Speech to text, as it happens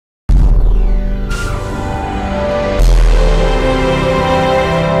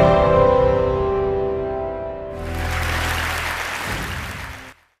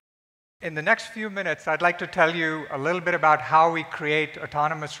In the next few minutes, I'd like to tell you a little bit about how we create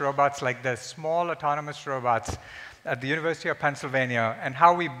autonomous robots like this, small autonomous robots at the University of Pennsylvania, and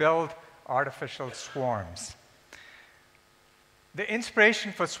how we build artificial swarms. The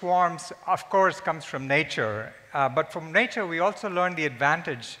inspiration for swarms, of course, comes from nature. But from nature, we also learn the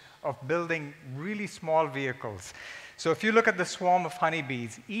advantage of building really small vehicles. So if you look at the swarm of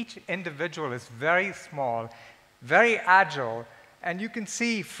honeybees, each individual is very small, very agile, and you can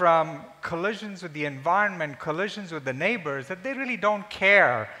see from collisions with the environment, collisions with the neighbors, that they really don't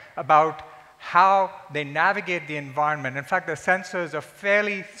care about how they navigate the environment. In fact, their sensors are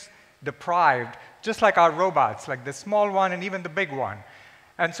fairly deprived, just like our robots, like the small one and even the big one.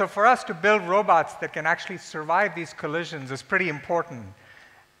 And so for us to build robots that can actually survive these collisions is pretty important.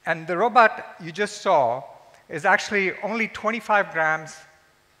 And the robot you just saw is actually only 25 grams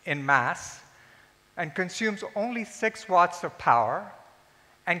in mass and consumes only 6 watts of power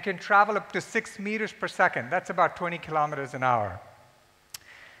and can travel up to 6 meters per second. That's about 20 kilometers an hour.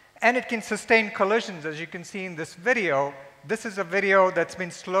 And it can sustain collisions, as you can see in this video. This is a video that's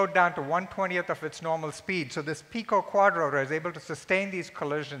been slowed down to 1/20th of its normal speed. So this Pico quadrotor is able to sustain these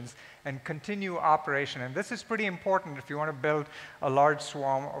collisions and continue operation. And this is pretty important if you want to build a large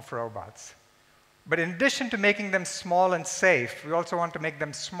swarm of robots. But in addition to making them small and safe, we also want to make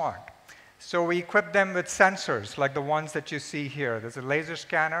them smart. So we equip them with sensors like the ones that you see here. There's a laser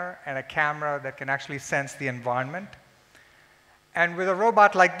scanner and a camera that can actually sense the environment. And with a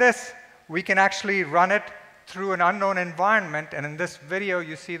robot like this, we can actually run it through an unknown environment. And in this video,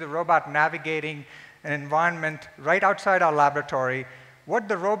 you see the robot navigating an environment right outside our laboratory. What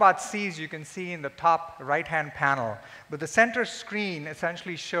the robot sees, you can see in the top right-hand panel. But the center screen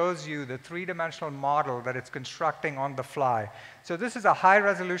essentially shows you the three-dimensional model that it's constructing on the fly. So this is a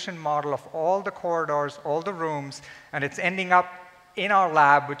high-resolution model of all the corridors, all the rooms, and it's ending up in our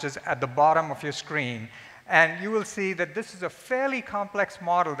lab, which is at the bottom of your screen. And you will see that this is a fairly complex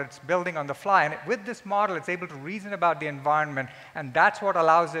model that's building on the fly. And with this model, it's able to reason about the environment, and that's what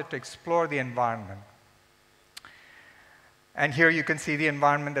allows it to explore the environment. And here you can see the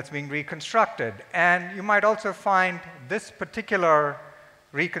environment that's being reconstructed. And you might also find this particular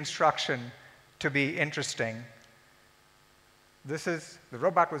reconstruction to be interesting. The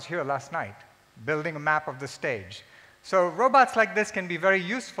robot was here last night, building a map of the stage. So robots like this can be very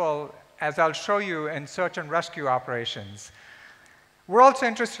useful, as I'll show you, in search and rescue operations. We're also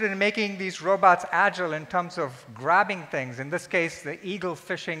interested in making these robots agile in terms of grabbing things. In this case, the eagle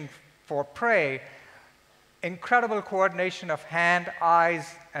fishing for prey. Incredible coordination of hand,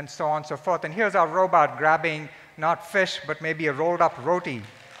 eyes, and so on and so forth. And here's our robot grabbing not fish, but maybe a rolled-up roti.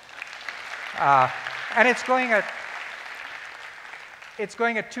 And it's going at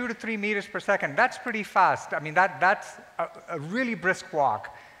 2 to 3 meters per second. That's pretty fast. I mean, that's a really brisk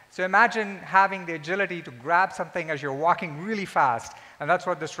walk. So imagine having the agility to grab something as you're walking really fast. And that's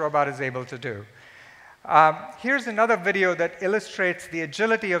what this robot is able to do. Here's another video that illustrates the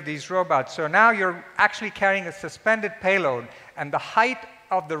agility of these robots. So now you're actually carrying a suspended payload, and the height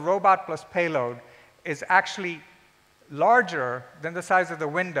of the robot plus payload is actually larger than the size of the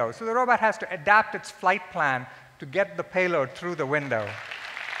window. So the robot has to adapt its flight plan to get the payload through the window.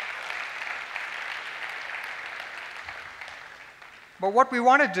 But what we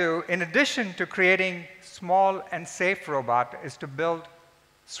want to do, in addition to creating small and safe robots, is to build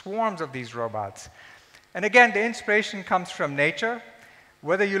swarms of these robots. And again, the inspiration comes from nature.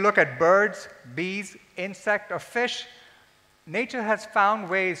 Whether you look at birds, bees, insect, or fish, nature has found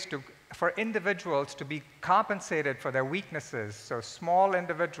ways for individuals to be compensated for their weaknesses. So small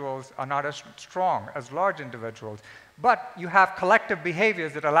individuals are not as strong as large individuals. But you have collective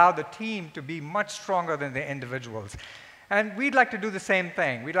behaviors that allow the team to be much stronger than the individuals. And we'd like to do the same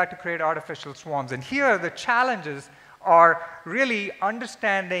thing. We'd like to create artificial swarms. And here, the challenges are really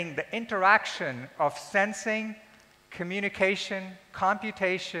understanding the interaction of sensing, communication,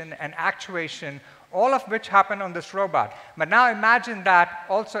 computation, and actuation, all of which happen on this robot. But now imagine that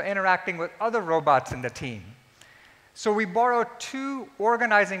also interacting with other robots in the team. So we borrow 2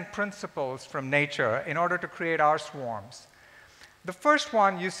 organizing principles from nature in order to create our swarms. The first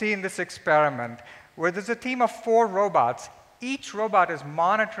one you see in this experiment, where there's a team of 4 robots. Each robot is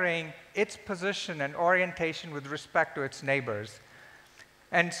monitoring its position and orientation with respect to its neighbors.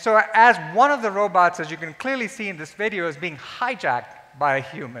 And so as one of the robots, as you can clearly see in this video, is being hijacked by a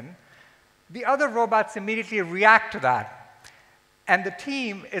human, the other robots immediately react to that. And the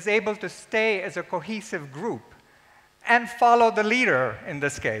team is able to stay as a cohesive group and follow the leader in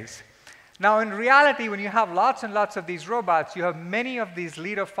this case. Now, in reality, when you have lots and lots of these robots, you have many of these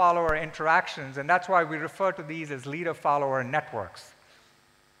leader-follower interactions, and that's why we refer to these as leader-follower networks.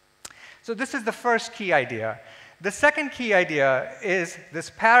 So this is the first key idea. The second key idea is this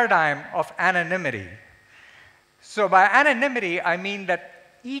paradigm of anonymity. So by anonymity, I mean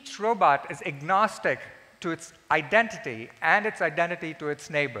that each robot is agnostic to its identity and its identity to its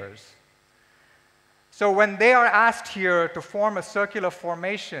neighbors. So when they are asked here to form a circular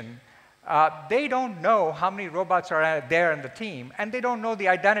formation, they don't know how many robots are there in the team, and they don't know the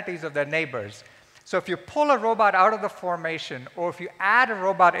identities of their neighbors. So if you pull a robot out of the formation, or if you add a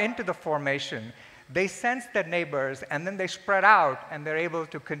robot into the formation, they sense their neighbors, and then they spread out, and they're able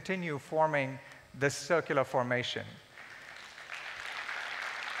to continue forming this circular formation.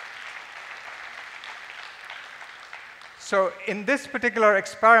 So in this particular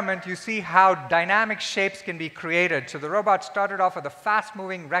experiment, you see how dynamic shapes can be created. So the robot started off with a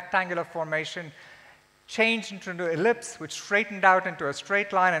fast-moving rectangular formation, changed into an ellipse, which straightened out into a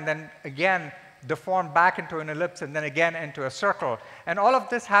straight line, and then again deformed back into an ellipse, and then again into a circle. And all of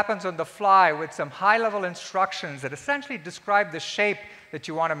this happens on the fly with some high-level instructions that essentially describe the shape that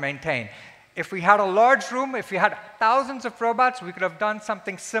you want to maintain. If we had a large room, if we had thousands of robots, we could have done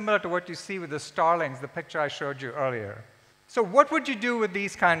something similar to what you see with the starlings, the picture I showed you earlier. So what would you do with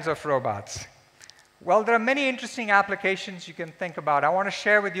these kinds of robots? Well, there are many interesting applications you can think about. I want to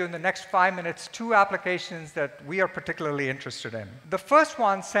share with you in the next 5 minutes 2 applications that we are particularly interested in. The first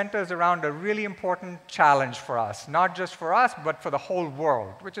one centers around a really important challenge for us, not just for us, but for the whole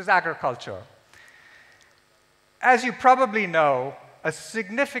world, which is agriculture. As you probably know, a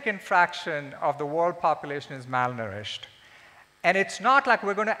significant fraction of the world population is malnourished. And it's not like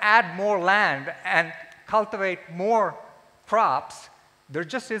we're going to add more land and cultivate more crops. There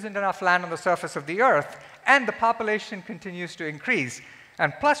just isn't enough land on the surface of the earth, and the population continues to increase.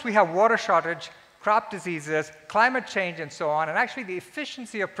 And plus, we have water shortage, crop diseases, climate change, and so on, and actually the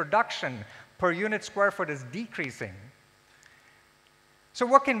efficiency of production per unit square foot is decreasing. So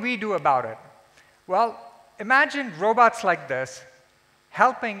what can we do about it? Well, imagine robots like this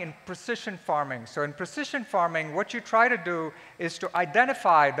helping in precision farming. So in precision farming, what you try to do is to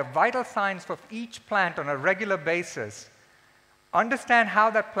identify the vital signs of each plant on a regular basis, understand how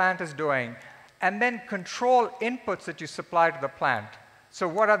that plant is doing, and then control inputs that you supply to the plant. So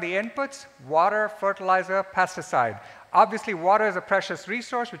what are the inputs? Water, fertilizer, pesticide. Obviously, water is a precious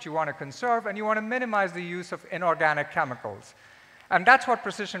resource which you want to conserve, and you want to minimize the use of inorganic chemicals. And that's what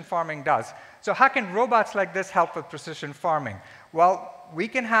precision farming does. So how can robots like this help with precision farming? Well, we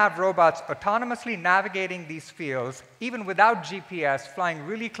can have robots autonomously navigating these fields, even without GPS, flying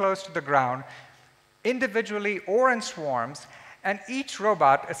really close to the ground, individually or in swarms. And each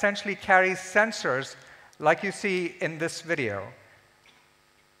robot essentially carries sensors like you see in this video.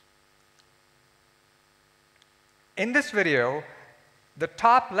 In this video, the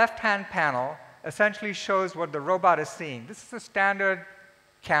top left-hand panel essentially shows what the robot is seeing. This is a standard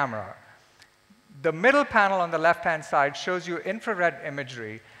camera. The middle panel on the left-hand side shows you infrared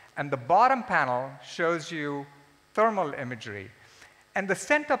imagery, and the bottom panel shows you thermal imagery. And the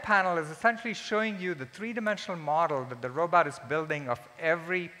center panel is essentially showing you the three-dimensional model that the robot is building of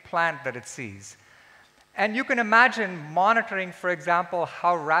every plant that it sees. And you can imagine monitoring, for example,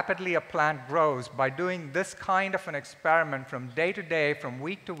 how rapidly a plant grows by doing this kind of an experiment from day to day, from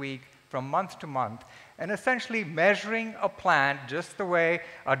week to week, from month to month, and essentially measuring a plant just the way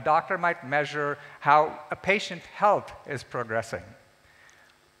a doctor might measure how a patient's health is progressing.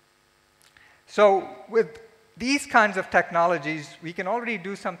 So with these kinds of technologies, we can already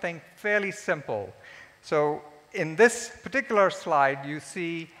do something fairly simple. So in this particular slide, you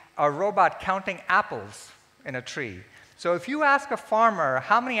see a robot counting apples in a tree. So if you ask a farmer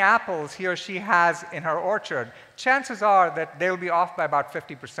how many apples he or she has in her orchard, chances are that they'll be off by about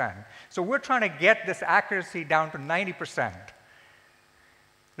 50%. So we're trying to get this accuracy down to 90%.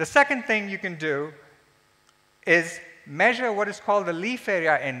 The second thing you can do is measure what is called the leaf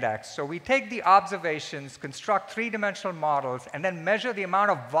area index. So we take the observations, construct three-dimensional models, and then measure the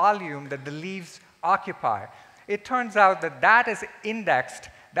amount of volume that the leaves occupy. It turns out that that is indexed,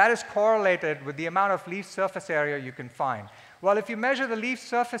 that is correlated with the amount of leaf surface area you can find. Well, if you measure the leaf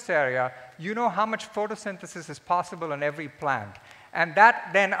surface area, you know how much photosynthesis is possible in every plant. And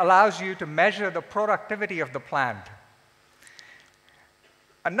that then allows you to measure the productivity of the plant.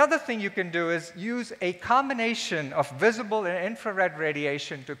 Another thing you can do is use a combination of visible and infrared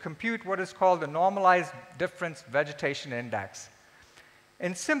radiation to compute what is called the normalized difference vegetation index.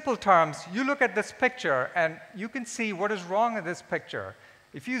 In simple terms, you look at this picture and you can see what is wrong in this picture.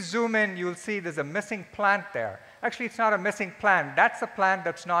 If you zoom in, you'll see there's a missing plant there. Actually, it's not a missing plant. That's a plant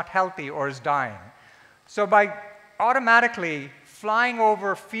that's not healthy or is dying. So by automatically flying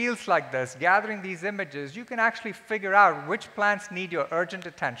over fields like this, gathering these images, you can actually figure out which plants need your urgent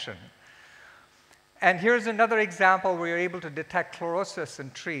attention. And here's another example where you're able to detect chlorosis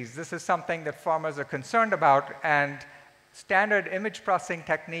in trees. This is something that farmers are concerned about, and standard image processing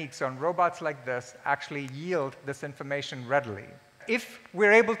techniques on robots like this actually yield this information readily. If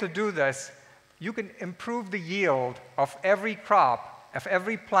we're able to do this, you can improve the yield of every crop, of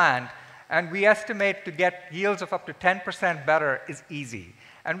every plant, and we estimate to get yields of up to 10% better is easy.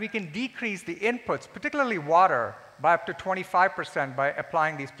 And we can decrease the inputs, particularly water, by up to 25% by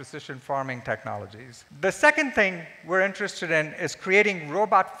applying these precision farming technologies. The second thing we're interested in is creating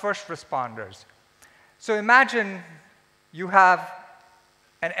robot first responders. So imagine you have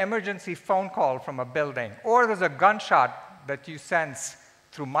an emergency phone call from a building, or there's a gunshot that you sense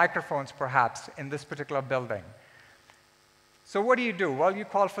through microphones, perhaps, in this particular building. So what do? Well, you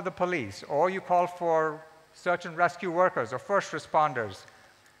call for the police, or you call for search and rescue workers or first responders.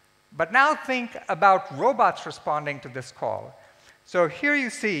 But now think about robots responding to this call. So here you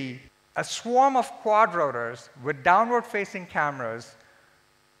see a swarm of quadrotors with downward-facing cameras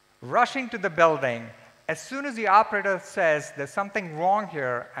rushing to the building as soon as the operator says, there's something wrong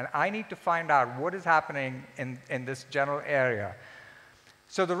here, and I need to find out what is happening in this general area.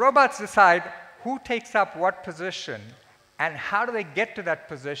 So the robots decide who takes up what position and how do they get to that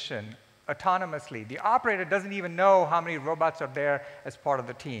position autonomously. The operator doesn't even know how many robots are there as part of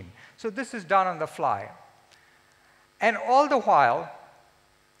the team. So this is done on the fly. And all the while,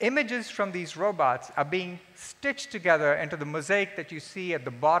 images from these robots are being stitched together into the mosaic that you see at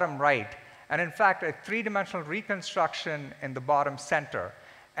the bottom right, and in fact, a three-dimensional reconstruction in the bottom center.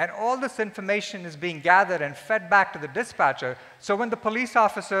 And all this information is being gathered and fed back to the dispatcher, so when the police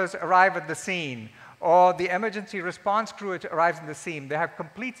officers arrive at the scene, or the emergency response crew arrives in the scene, they have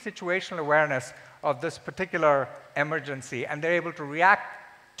complete situational awareness of this particular emergency, and they're able to react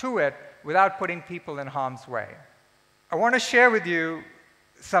to it without putting people in harm's way. I want to share with you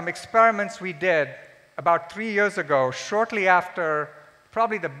some experiments we did about 3 years ago, shortly after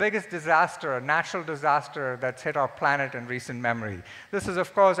probably the biggest disaster, a natural disaster that's hit our planet in recent memory. This is,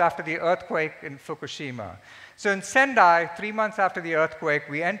 of course, after the earthquake in Fukushima. So in Sendai, 3 months after the earthquake,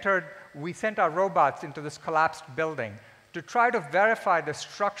 we sent our robots into this collapsed building to try to verify the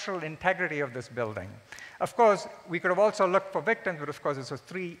structural integrity of this building. Of course, we could have also looked for victims, but of course, this was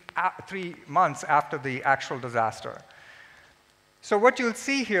 3 months after the actual disaster. So what you'll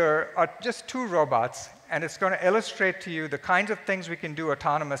see here are just 2 robots, and it's going to illustrate to you the kinds of things we can do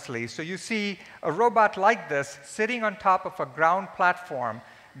autonomously. So you see a robot like this sitting on top of a ground platform.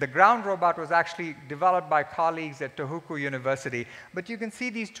 The ground robot was actually developed by colleagues at Tohoku University, but you can see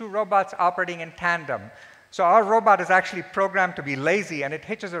these 2 robots operating in tandem. So our robot is actually programmed to be lazy, and it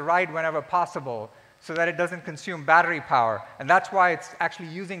hitches a ride whenever possible so that it doesn't consume battery power. And that's why it's actually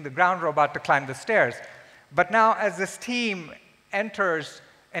using the ground robot to climb the stairs. But now, as this team enters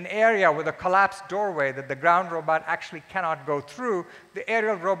an area with a collapsed doorway that the ground robot actually cannot go through, the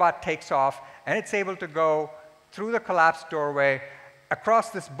aerial robot takes off, and it's able to go through the collapsed doorway, across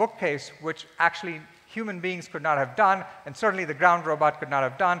this bookcase, which actually human beings could not have done, and certainly the ground robot could not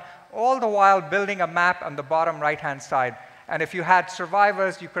have done, all the while building a map on the bottom right-hand side. And if you had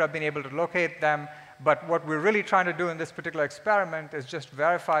survivors, you could have been able to locate them. But what we're really trying to do in this particular experiment is just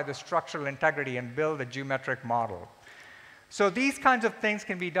verify the structural integrity and build a geometric model. So these kinds of things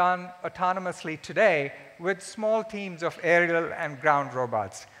can be done autonomously today with small teams of aerial and ground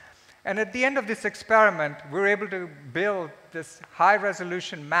robots. And at the end of this experiment, we were able to build this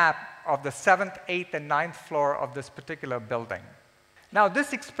high-resolution map of the 7th, 8th, and 9th floor of this particular building. Now,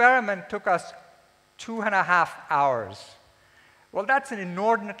 this experiment took us 2.5 hours. Well, that's an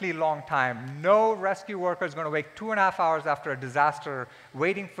inordinately long time. No rescue worker is going to wait 2.5 hours after a disaster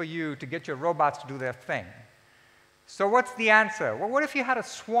waiting for you to get your robots to do their thing. So what's the answer? Well, what if you had a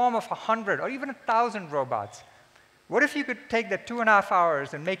swarm of 100 or even 1,000 robots? What if you could take that 2.5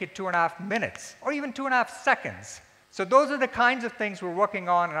 hours and make it 2.5 minutes or even 2.5 seconds? So those are the kinds of things we're working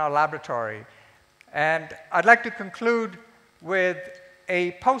on in our laboratory. And I'd like to conclude with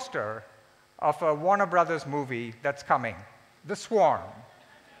a poster of a Warner Brothers movie that's coming, The Swarm.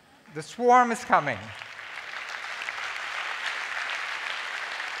 The Swarm is coming.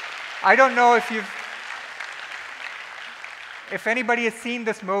 I don't know if anybody has seen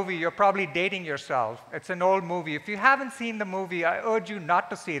this movie, you're probably dating yourself. It's an old movie. If you haven't seen the movie, I urge you not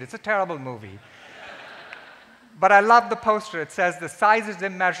to see it. It's a terrible movie. But I love the poster. It says, the size is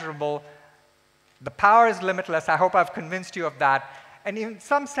immeasurable, the power is limitless. I hope I've convinced you of that. And in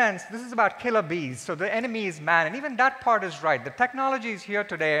some sense, this is about killer bees. So the enemy is man. And even that part is right. The technology is here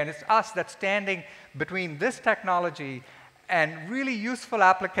today, and it's us that's standing between this technology and really useful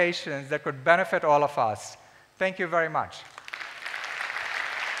applications that could benefit all of us. Thank you very much.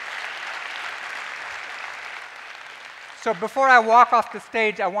 So before I walk off the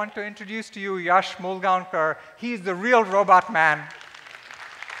stage, I want to introduce to you Yash Mulgaonkar. He's the real robot man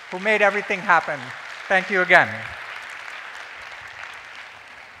who made everything happen. Thank you again.